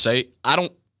thing I'm gonna say. I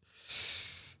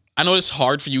know it's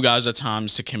hard for you guys at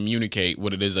times to communicate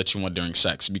what it is that you want during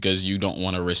sex because you don't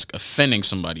want to risk offending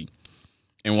somebody.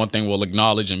 And one thing we'll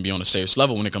acknowledge and be on a serious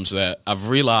level when it comes to that, I've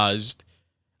realized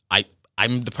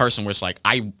I'm the person where it's like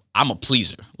I'm a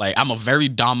pleaser. Like I'm a very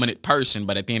dominant person,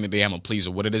 but at the end of the day, I'm a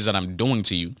pleaser. What it is that I'm doing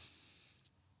to you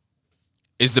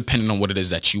is dependent on what it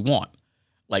is that you want.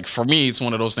 Like for me, it's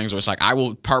one of those things where it's like I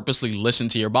will purposely listen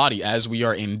to your body as we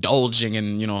are indulging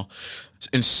in,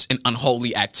 in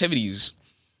unholy activities.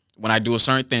 When I do a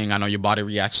certain thing, I know your body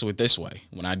reacts to it this way.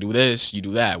 When I do this, you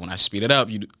do that. When I speed it up,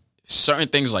 you do certain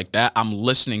things like that. I'm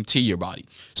listening to your body.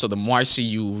 So the more I see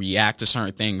you react to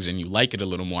certain things and you like it a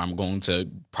little more, I'm going to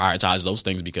prioritize those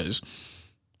things because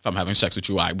if I'm having sex with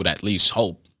you, I would at least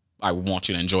hope I would want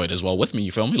you to enjoy it as well with me.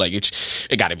 You feel me? Like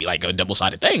it got to be like a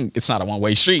double-sided thing. It's not a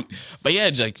one-way street. But yeah,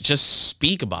 just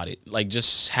speak about it. Like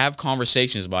just have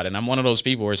conversations about it. And I'm one of those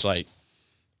people where it's like,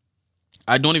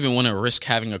 I don't even want to risk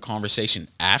having a conversation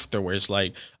after where it's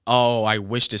like, oh, I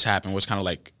wish this happened. Was kind of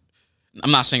like,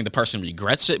 I'm not saying the person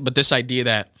regrets it, but this idea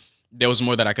that there was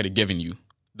more that I could have given you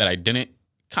that I didn't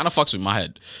kind of fucks with my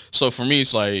head. So for me,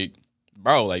 it's like,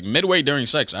 bro, like midway during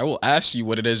sex, I will ask you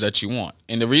what it is that you want.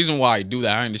 And the reason why I do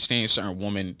that, I understand certain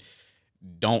women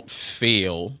don't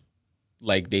feel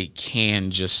like they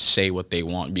can just say what they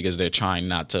want because they're trying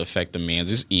not to affect the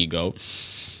man's ego.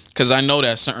 Because I know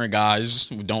that certain guys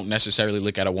don't necessarily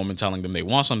look at a woman telling them they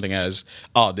want something as,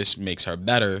 oh, this makes her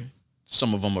better.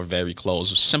 Some of them are very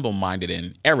closed, simple-minded,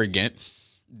 and arrogant.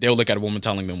 They'll look at a woman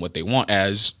telling them what they want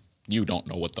as, you don't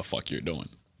know what the fuck you're doing.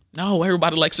 No,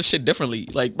 everybody likes the shit differently.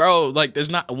 Like, bro, like there's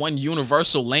not one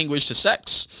universal language to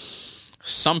sex.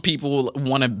 Some people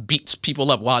want to beat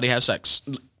people up while they have sex.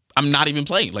 I'm not even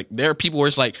playing. Like there are people where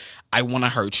it's like, I want to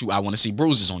hurt you. I want to see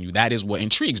bruises on you. That is what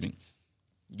intrigues me.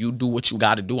 You do what you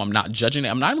got to do. I'm not judging it.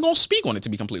 I'm not even going to speak on it, to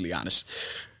be completely honest.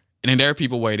 And then there are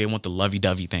people where they want the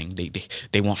lovey-dovey thing.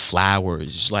 They want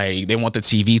flowers. Like, they want the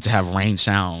TV to have rain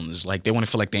sounds. Like, they want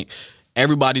to feel like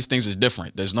everybody's things is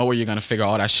different. There's no way you're going to figure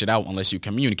all that shit out unless you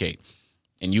communicate.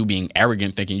 And you being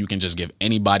arrogant, thinking you can just give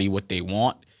anybody what they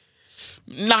want,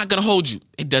 not going to hold you.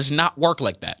 It does not work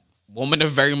like that. Women are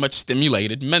very much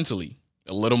stimulated mentally,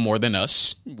 a little more than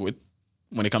us,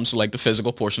 when it comes to, like, the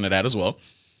physical portion of that as well.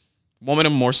 Women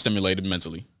are more stimulated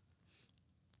mentally.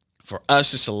 For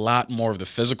us, it's a lot more of the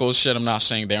physical shit. I'm not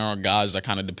saying there aren't guys that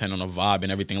kind of depend on a vibe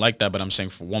and everything like that, but I'm saying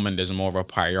for women, there's more of a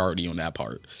priority on that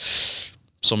part.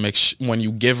 So when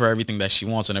you give her everything that she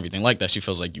wants and everything like that, she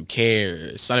feels like you care.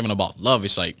 It's not even about love.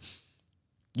 It's like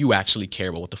you actually care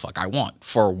about what the fuck I want.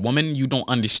 For a woman, you don't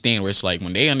understand where it's like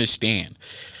when they understand,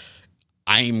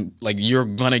 I'm like, you're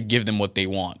going to give them what they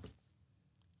want.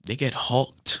 They get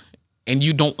hooked. And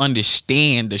you don't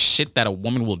understand the shit that a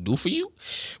woman will do for you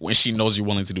when she knows you're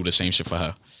willing to do the same shit for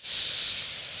her.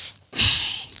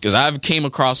 Because I've came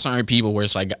across certain people where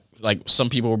it's like some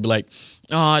people will be like,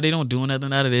 oh, they don't do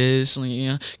nothing out of this.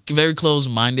 Very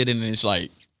close-minded. And it's like,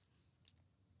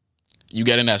 you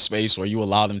get in that space where you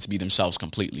allow them to be themselves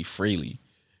completely, freely.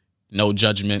 No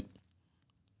judgment.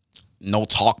 No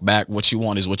talk back. What you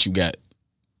want is what you get.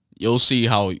 You'll see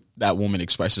how that woman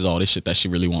expresses all this shit that she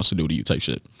really wants to do to you type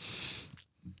shit.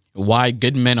 Why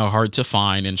good men are hard to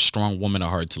find and strong women are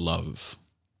hard to love.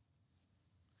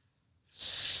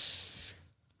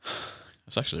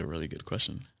 That's actually a really good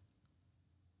question.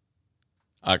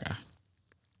 Okay.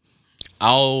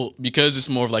 Because it's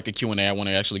more of like a Q&A, I want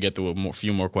to actually get through a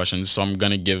few more questions. So I'm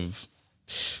going to give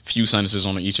a few sentences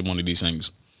on each one of these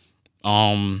things.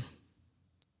 Why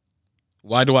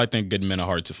do I think good men are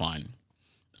hard to find?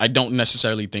 I don't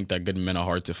necessarily think that good men are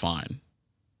hard to find.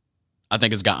 I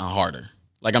think it's gotten harder.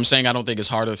 Like I'm saying, I don't think it's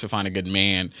harder to find a good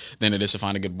man than it is to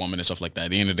find a good woman and stuff like that.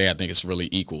 At the end of the day, I think it's really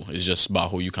equal. It's just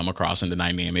about who you come across and the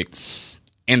dynamic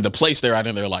and the place they're at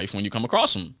in their life when you come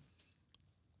across them.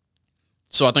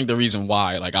 So I think the reason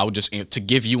why, like I would just, to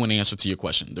give you an answer to your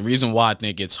question, the reason why I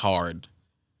think it's hard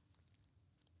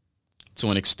to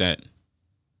an extent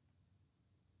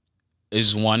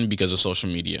is one, because of social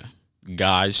media.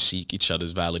 Guys seek each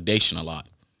other's validation a lot.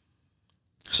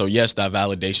 So yes, that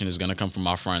validation is going to come from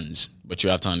our friends, but you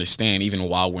have to understand, even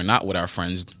while we're not with our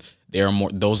friends, there are more,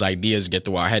 those ideas get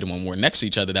through our head. And when we're next to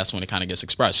each other, that's when it kind of gets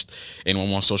expressed. And when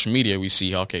we're on social media, we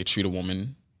see, okay, treat a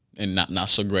woman and not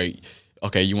so great.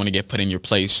 Okay, you want to get put in your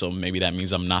place, so maybe that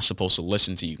means I'm not supposed to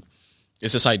listen to you.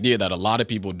 It's this idea that a lot of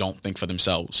people don't think for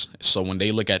themselves. So when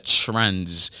they look at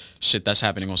trends, shit that's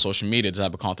happening on social media, the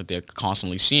type of content they're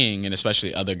constantly seeing, and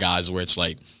especially other guys where it's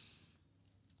like,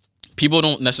 people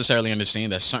don't necessarily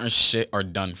understand that certain shit are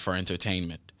done for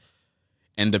entertainment.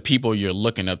 And the people you're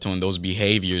looking up to and those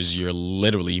behaviors you're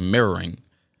literally mirroring,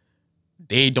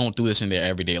 they don't do this in their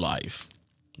everyday life.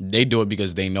 They do it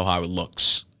because they know how it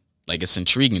looks. Like, it's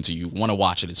intriguing to you. You want to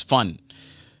watch it. It's fun.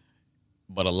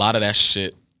 But a lot of that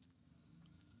shit,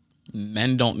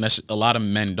 a lot of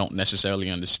men don't necessarily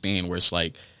understand, where it's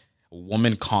like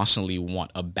women constantly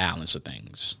want a balance of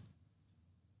things.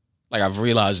 Like, I've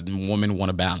realized women want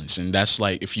a balance, and that's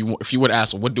like, if you would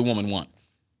ask, what do women want?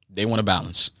 They want a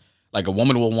balance. Like, a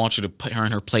woman will want you to put her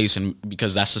in her place, and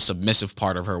because that's the submissive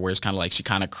part of her, where it's kind of like she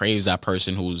kind of craves that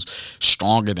person who's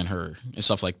stronger than her and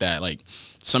stuff like that. Like,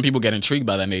 some people get intrigued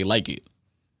by that and they like it,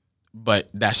 but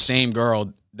that same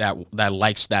girl that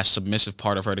likes that submissive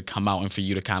part of her to come out and for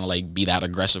you to kind of like be that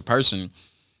aggressive person,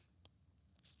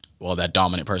 well, that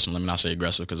dominant person. Let me not say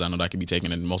aggressive, because I know that can be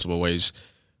taken in multiple ways.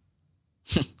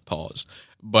 Pause.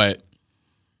 But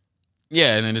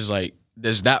yeah, and then it's like,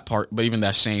 there's that part, but even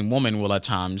that same woman will at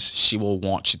times, she will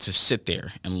want you to sit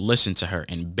there and listen to her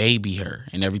and baby her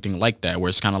and everything like that, where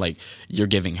it's kind of like you're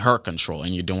giving her control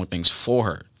and you're doing things for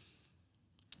her.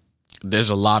 There's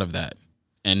a lot of that.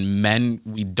 And men,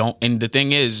 we don't, and the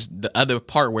thing is, the other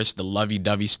part where it's the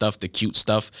lovey-dovey stuff, the cute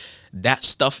stuff, that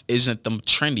stuff isn't the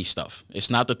trendy stuff.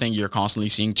 It's not the thing you're constantly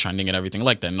seeing trending and everything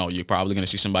like that. No, you're probably going to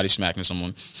see somebody smacking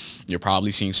someone. You're probably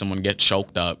seeing someone get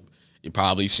choked up. You're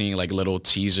probably seeing like little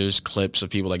teasers, clips of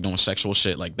people like doing sexual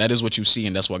shit. Like, that is what you see,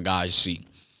 and that's what guys see.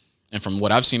 And from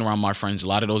what I've seen around my friends, a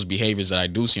lot of those behaviors that I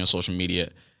do see on social media,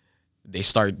 they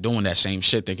start doing that same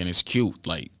shit thinking it's cute.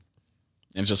 Like,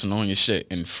 and it's just annoying as shit.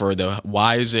 And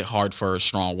why is it hard for a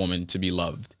strong woman to be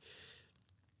loved?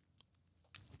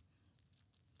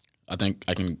 I'm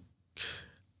going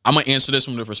to answer this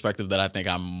from the perspective that I think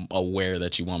I'm aware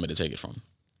that you want me to take it from.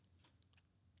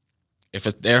 If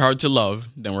they're hard to love,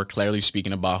 then we're clearly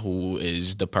speaking about who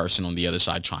is the person on the other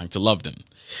side trying to love them.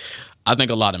 I think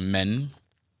a lot of men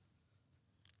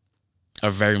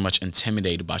are very much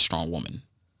intimidated by strong women.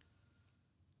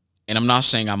 And I'm not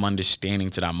saying I'm understanding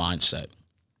to that mindset,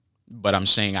 but I'm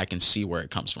saying I can see where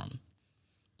it comes from.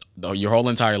 Though your whole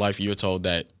entire life, you're told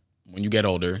that when you get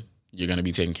older, you're going to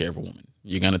be taking care of a woman.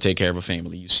 You're going to take care of a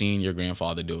family. You've seen your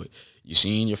grandfather do it. You've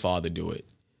seen your father do it.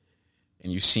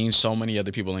 And you've seen so many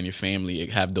other people in your family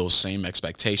have those same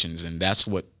expectations. And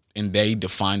they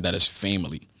define that as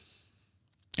family.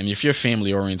 And if you're a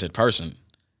family-oriented person,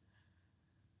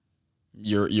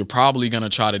 you're probably going to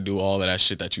try to do all of that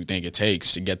shit that you think it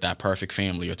takes to get that perfect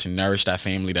family, or to nourish that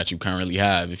family that you currently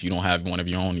have if you don't have one of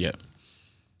your own yet.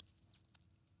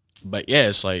 But yeah,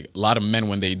 it's like a lot of men,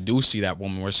 when they do see that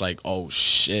woman, where it's like, oh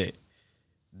shit,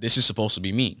 this is supposed to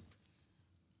be me.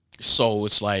 So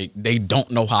it's like they don't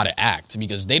know how to act,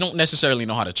 because they don't necessarily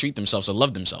know how to treat themselves or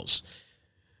love themselves.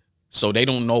 So they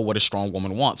don't know what a strong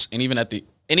woman wants. And even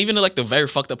like the very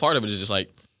fucked up part of it is just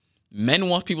like, men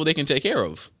want people they can take care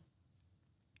of.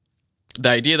 The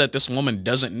idea that this woman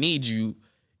doesn't need you,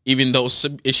 even though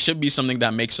it should be something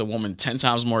that makes a woman 10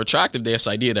 times more attractive, this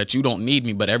idea that you don't need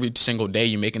me, but every single day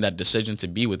you're making that decision to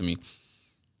be with me.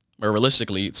 But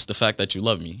realistically, it's the fact that you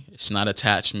love me. It's not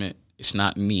attachment. It's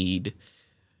not need.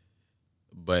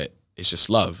 But it's just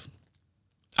love.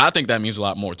 I think that means a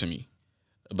lot more to me.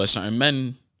 But certain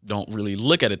men don't really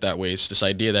look at it that way. It's this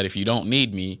idea that if you don't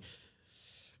need me,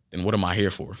 then what am I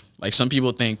here for? Like, some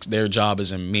people think their job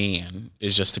as a man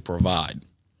is just to provide.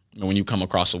 And when you come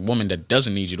across a woman that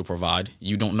doesn't need you to provide,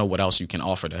 you don't know what else you can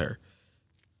offer to her.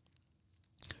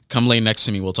 Come lay next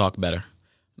to me, we'll talk better.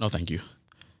 No, thank you.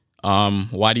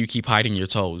 Why do you keep hiding your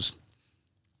toes?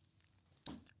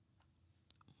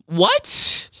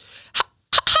 What? How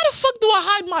the fuck do I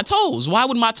hide my toes? Why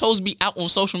would my toes be out on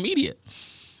social media?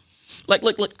 Like,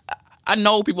 look, I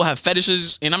know people have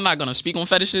fetishes, and I'm not going to speak on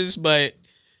fetishes, but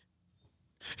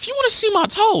if you want to see my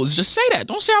toes, just say that.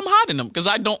 Don't say I'm hiding them, because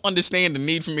I don't understand the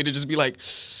need for me to just be like,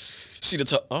 see the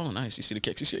toe. Oh, nice. You see the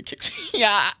kicks. You see the kicks.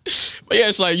 Yeah. But yeah,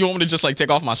 it's like, you want me to just like take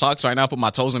off my socks right now, put my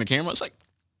toes in the camera? It's like,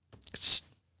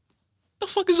 the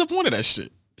fuck is the point of that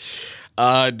shit?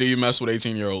 Do you mess with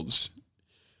 18-year-olds?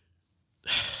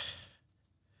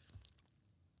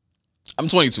 I'm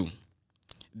 22.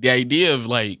 The idea of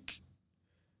like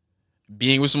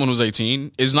being with someone who's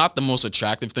 18 is not the most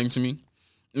attractive thing to me.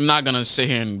 I'm not going to sit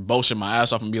here and bullshit my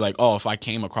ass off and be like, oh, if I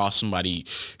came across somebody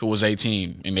who was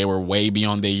 18 and they were way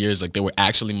beyond their years, like they were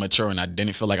actually mature, and I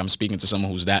didn't feel like I'm speaking to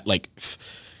someone who's that, like,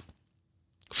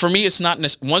 For me, it's not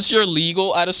once you're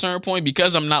legal at a certain point,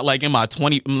 because I'm not like in my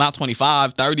 20, I'm not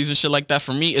 25, 30s and shit like that.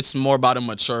 For me, it's more about a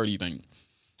maturity thing.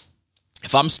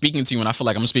 If I'm speaking to you and I feel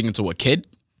like I'm speaking to a kid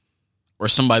or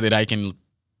somebody that I can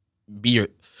be your,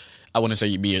 I wouldn't say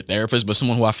you be your therapist, but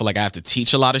someone who I feel like I have to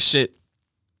teach a lot of shit.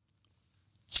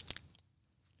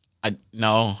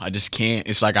 I just can't.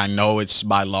 It's like I know it's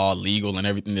by law legal and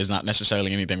everything. There's not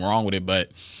necessarily anything wrong with it,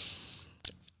 but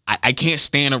I can't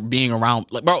stand being around.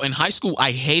 Like, bro, in high school,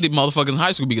 I hated motherfuckers in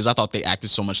high school because I thought they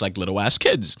acted so much like little ass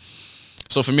kids.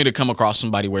 So for me to come across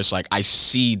somebody where it's like I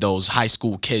see those high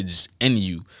school kids in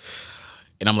you,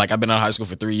 and I'm like, I've been out of high school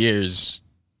for 3 years.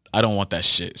 I don't want that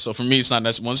shit. So for me, it's not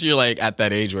necessary. Once you're like at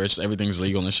that age where everything's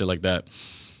legal and shit like that,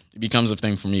 it becomes a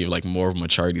thing for me of like more of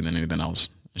maturity than anything else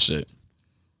and shit.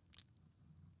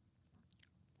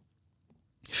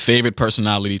 Favorite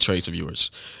personality traits of yours?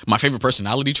 My favorite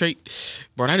personality trait?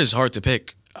 Bro, that is hard to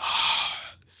pick.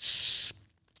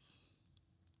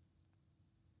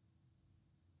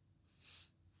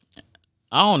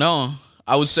 I don't know.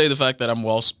 I would say the fact that I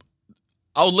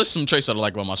would list some traits that I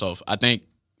like about myself. I think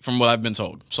from what I've been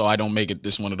told. So I don't make it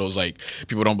this one of those like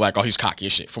people don't be like, oh, he's cocky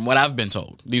as shit. From what I've been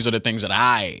told, these are the things that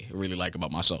I really like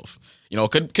about myself. You know,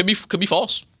 it could be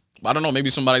false. I don't know. Maybe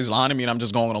somebody's lying to me and I'm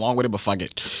just going along with it, but fuck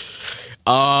it.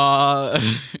 I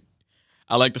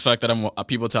like the fact that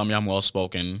people tell me I'm well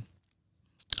spoken.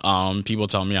 People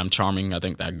tell me I'm charming. I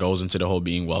think that goes into the whole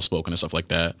being well spoken and stuff like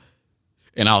that.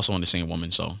 And I also understand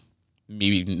women, so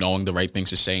maybe knowing the right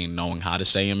things to say and knowing how to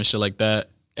say them and shit like that,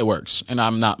 it works. And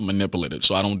I'm not manipulative,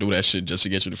 so I don't do that shit just to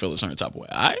get you to feel a certain type of way.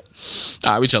 All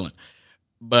right, we chilling.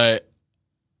 But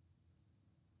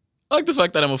I like the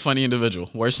fact that I'm a funny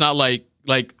individual, where it's not like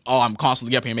oh, I'm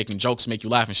constantly up here making jokes to make you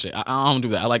laugh and shit. I don't do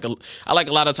that. I like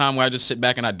a lot of time where I just sit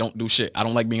back and I don't do shit. I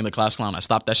don't like being the class clown. I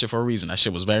stopped that shit for a reason. That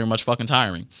shit was very much fucking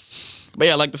tiring. But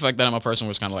yeah, I like the fact that I'm a person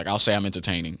who's kind of like, I'll say I'm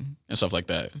entertaining and stuff like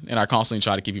that. And I constantly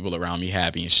try to keep people around me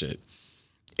happy and shit.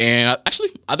 And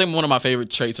I think one of my favorite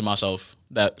traits of myself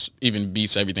that even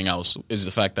beats everything else is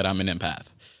the fact that I'm an empath.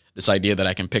 This idea that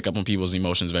I can pick up on people's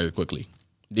emotions very quickly.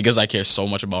 Because I care so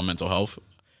much about mental health,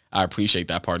 I appreciate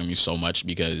that part of me so much,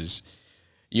 because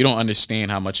you don't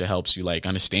understand how much it helps you, like,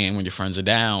 understand when your friends are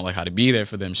down, like, how to be there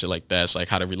for them, shit like that. It's like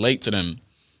how to relate to them.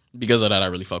 Because of that, I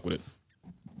really fuck with it.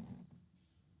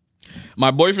 My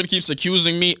boyfriend keeps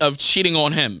accusing me of cheating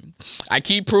on him. I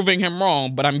keep proving him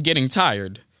wrong, but I'm getting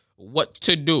tired. What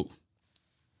to do?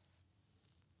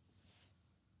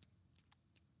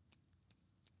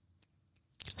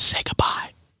 Say goodbye.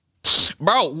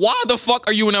 Bro, why the fuck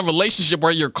are you in a relationship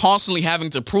where you're constantly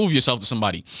having to prove yourself to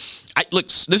somebody? Look,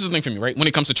 this is the thing for me, right? When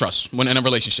it comes to trust, when in a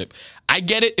relationship, I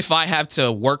get it if I have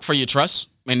to work for your trust,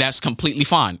 and that's completely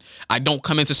fine. I don't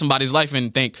come into somebody's life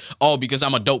and think, oh, because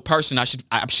I'm a dope person, I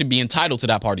should be entitled to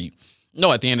that part of you.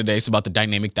 No, at the end of the day, it's about the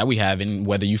dynamic that we have and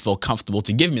whether you feel comfortable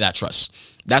to give me that trust.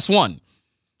 That's one.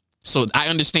 So I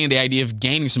understand the idea of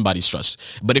gaining somebody's trust.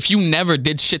 But if you never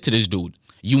did shit to this dude,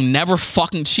 you never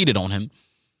fucking cheated on him,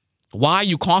 why are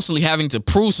you constantly having to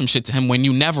prove some shit to him when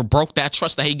you never broke that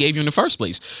trust that he gave you in the first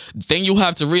place? The thing you'll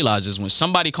have to realize is when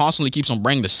somebody constantly keeps on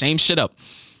bringing the same shit up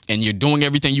and you're doing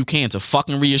everything you can to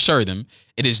fucking reassure them,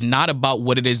 it is not about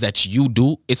what it is that you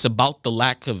do. It's about the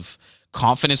lack of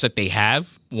confidence that they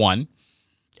have, one.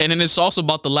 And then it's also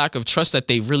about the lack of trust that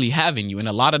they really have in you. And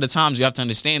a lot of the times you have to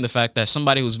understand the fact that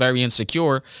somebody who's very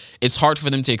insecure, it's hard for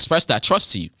them to express that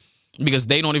trust to you. Because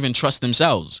they don't even trust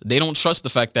themselves. They don't trust the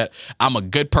fact that I'm a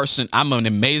good person. I'm an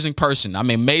amazing person. I'm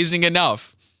amazing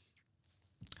enough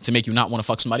to make you not want to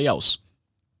fuck somebody else.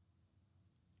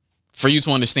 For you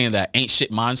to understand that ain't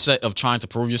shit mindset of trying to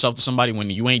prove yourself to somebody when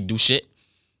you ain't do shit,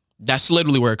 that's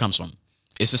literally where it comes from.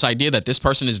 It's this idea that this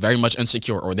person is very much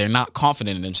insecure or they're not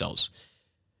confident in themselves.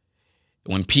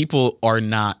 When people are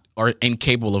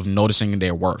incapable of noticing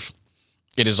their worth,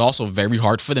 it is also very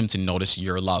hard for them to notice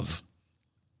your love.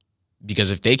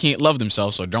 Because if they can't love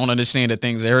themselves or don't understand the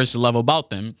things there is to love about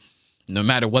them, no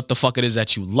matter what the fuck it is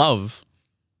that you love,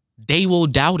 they will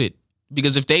doubt it.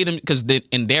 Because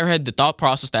in their head, the thought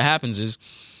process that happens is,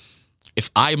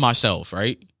 if I myself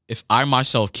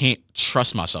can't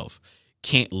trust myself,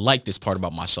 can't like this part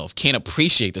about myself, can't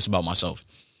appreciate this about myself,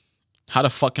 how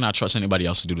the fuck can I trust anybody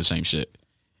else to do the same shit?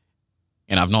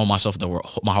 And I've known myself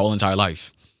my whole entire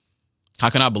life.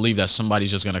 How can I believe that somebody's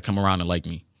just going to come around and like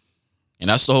me? And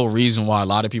that's the whole reason why a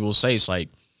lot of people say it's like,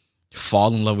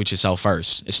 fall in love with yourself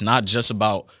first. It's not just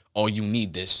about, oh, you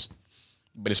need this.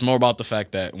 But it's more about the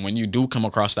fact that when you do come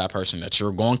across that person that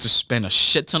you're going to spend a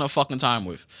shit ton of fucking time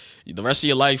with, the rest of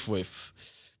your life with,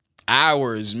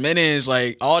 hours, minutes,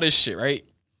 like all this shit, right?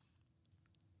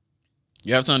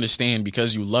 You have to understand,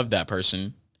 because you love that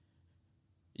person,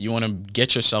 You want to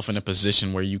get yourself in a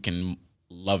position where you can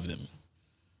love them.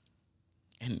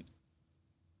 And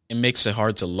it makes it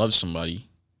hard to love somebody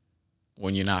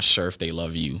when you're not sure if they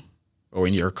love you or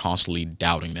when you're constantly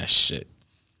doubting that shit.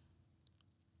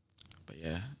 But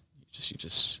yeah, you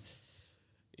just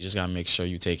gotta make sure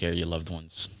you take care of your loved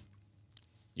ones.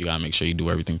 You gotta make sure you do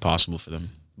everything possible for them.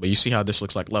 But you see how this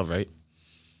looks like love, right?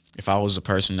 If I was a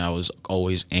person that was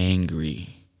always angry,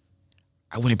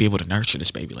 I wouldn't be able to nurture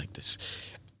this baby like this.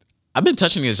 I've been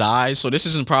touching his eyes, so this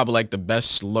isn't probably like the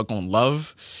best look on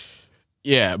love.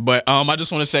 Yeah, but I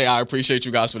just want to say I appreciate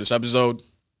you guys for this episode.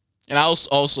 And I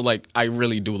also like, I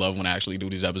really do love when I actually do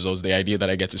these episodes. The idea that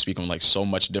I get to speak on like so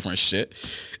much different shit,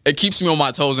 it keeps me on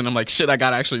my toes. And I'm like, shit, I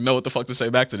gotta actually know what the fuck to say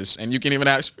back to this. And you can even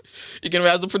ask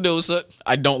the producer.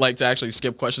 I don't like to actually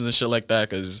skip questions and shit like that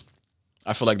because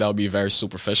I feel like that would be very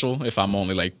superficial if I'm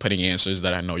only like putting answers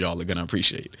that I know y'all are gonna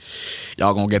appreciate.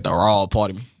 Y'all gonna get the raw part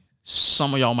of me.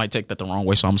 Some of y'all might take that the wrong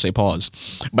way, so I'm gonna say pause.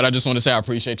 But I just want to say I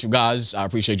appreciate you guys. I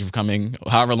appreciate you for coming.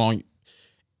 However long.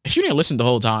 If you didn't listen the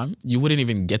whole time, you wouldn't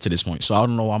even get to this point. So I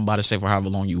don't know what I'm about to say for however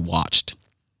long you watched.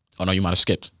 Oh, no, you might have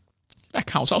skipped. That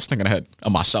counts. I was thinking ahead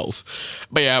of myself.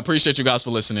 But yeah, I appreciate you guys for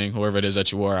listening. Whoever it is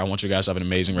that you are, I want you guys to have an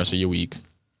amazing rest of your week.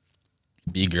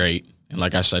 Be great. And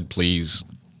like I said, please,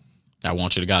 I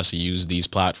want you guys to use these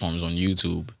platforms on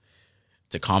YouTube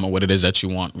to comment what it is that you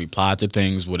want, reply to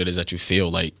things, what it is that you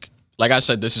feel like. Like I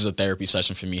said, this is a therapy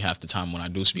session for me half the time when I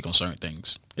do speak on certain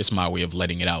things. It's my way of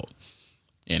letting it out.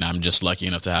 And I'm just lucky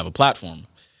enough to have a platform.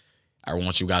 I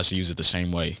want you guys to use it the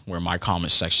same way, where my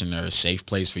comment section are a safe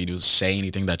place for you to say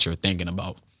anything that you're thinking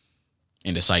about.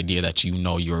 And this idea that you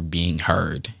know you're being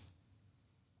heard.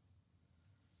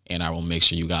 And I will make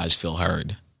sure you guys feel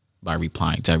heard by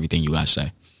replying to everything you guys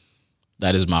say.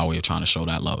 That is my way of trying to show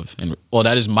that love. And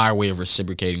that is my way of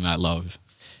reciprocating that love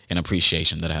and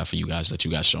appreciation that I have for you guys, that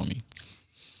you guys show me.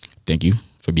 Thank you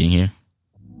for being here.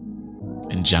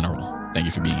 In general, thank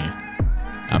you for being here.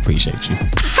 I appreciate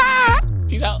you.